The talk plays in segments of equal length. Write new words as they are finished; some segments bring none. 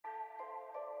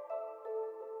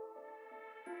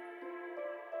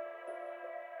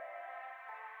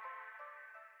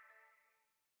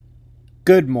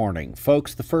Good morning,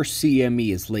 folks. The first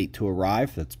CME is late to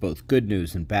arrive. That's both good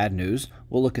news and bad news.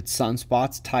 We'll look at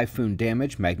sunspots, typhoon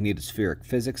damage, magnetospheric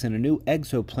physics, and a new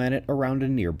exoplanet around a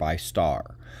nearby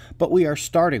star. But we are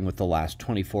starting with the last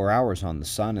 24 hours on the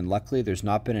sun, and luckily there's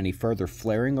not been any further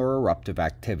flaring or eruptive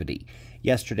activity.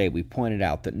 Yesterday we pointed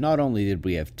out that not only did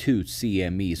we have 2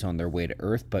 CMEs on their way to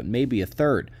Earth, but maybe a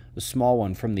third, a small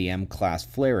one from the M-class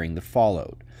flaring that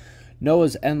followed.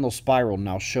 NOAA's endless spiral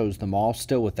now shows them all,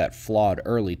 still with that flawed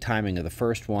early timing of the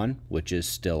first one, which is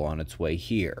still on its way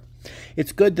here.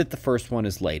 It's good that the first one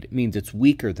is late. It means it's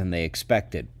weaker than they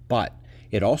expected, but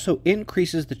it also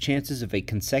increases the chances of a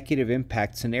consecutive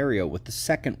impact scenario with the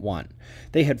second one.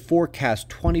 They had forecast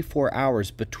 24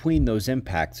 hours between those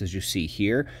impacts, as you see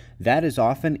here. That is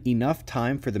often enough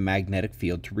time for the magnetic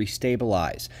field to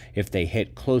restabilize. If they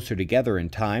hit closer together in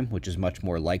time, which is much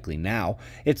more likely now,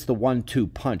 it's the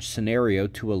 1-2 punch scenario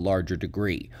to a larger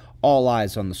degree. All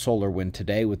eyes on the solar wind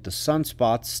today, with the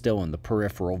sunspots still in the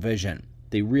peripheral vision.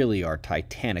 They really are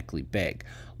titanically big.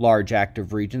 Large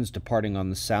active regions departing on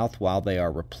the south while they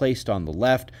are replaced on the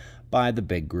left by the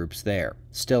big groups there.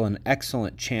 Still an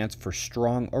excellent chance for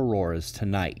strong auroras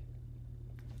tonight.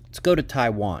 Let's go to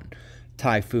Taiwan.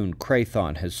 Typhoon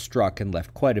Typhoon has struck and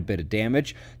left quite a bit of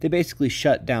damage. They basically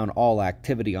shut down all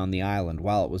activity on the island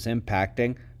while it was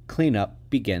impacting. Cleanup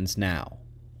begins now.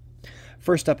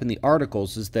 First up in the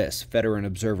articles is this: veteran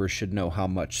observers should know how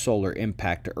much solar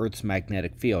impact to Earth's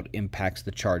magnetic field impacts the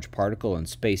charged particle and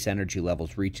space energy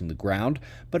levels reaching the ground,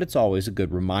 but it's always a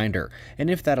good reminder. And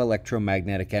if that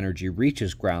electromagnetic energy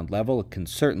reaches ground level, it can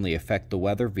certainly affect the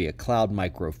weather via cloud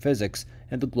microphysics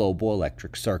and the global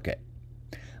electric circuit.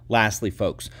 Lastly,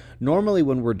 folks, normally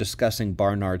when we're discussing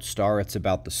Barnard's star, it's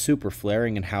about the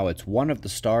superflaring and how it's one of the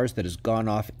stars that has gone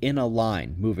off in a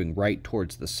line, moving right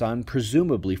towards the sun,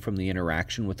 presumably from the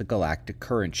interaction with the galactic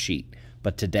current sheet.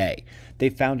 But today, they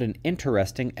found an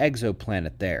interesting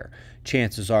exoplanet there.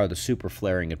 Chances are the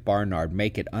superflaring at Barnard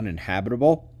make it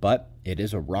uninhabitable, but it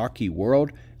is a rocky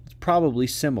world. It's probably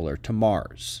similar to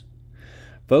Mars.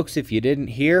 Folks, if you didn't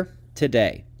hear,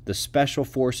 today, the Special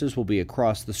Forces will be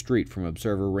across the street from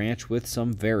Observer Ranch with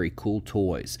some very cool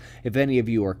toys. If any of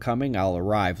you are coming, I'll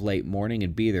arrive late morning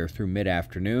and be there through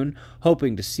mid-afternoon,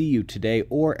 hoping to see you today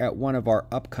or at one of our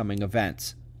upcoming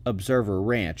events,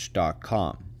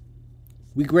 observerranch.com.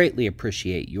 We greatly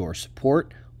appreciate your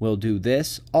support. We'll do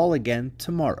this all again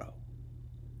tomorrow.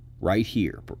 Right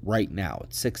here, but right now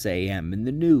at 6 a.m. in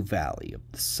the new Valley of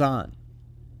the Sun.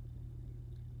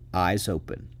 Eyes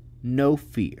open, no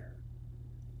fear.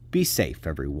 Be safe,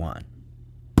 everyone.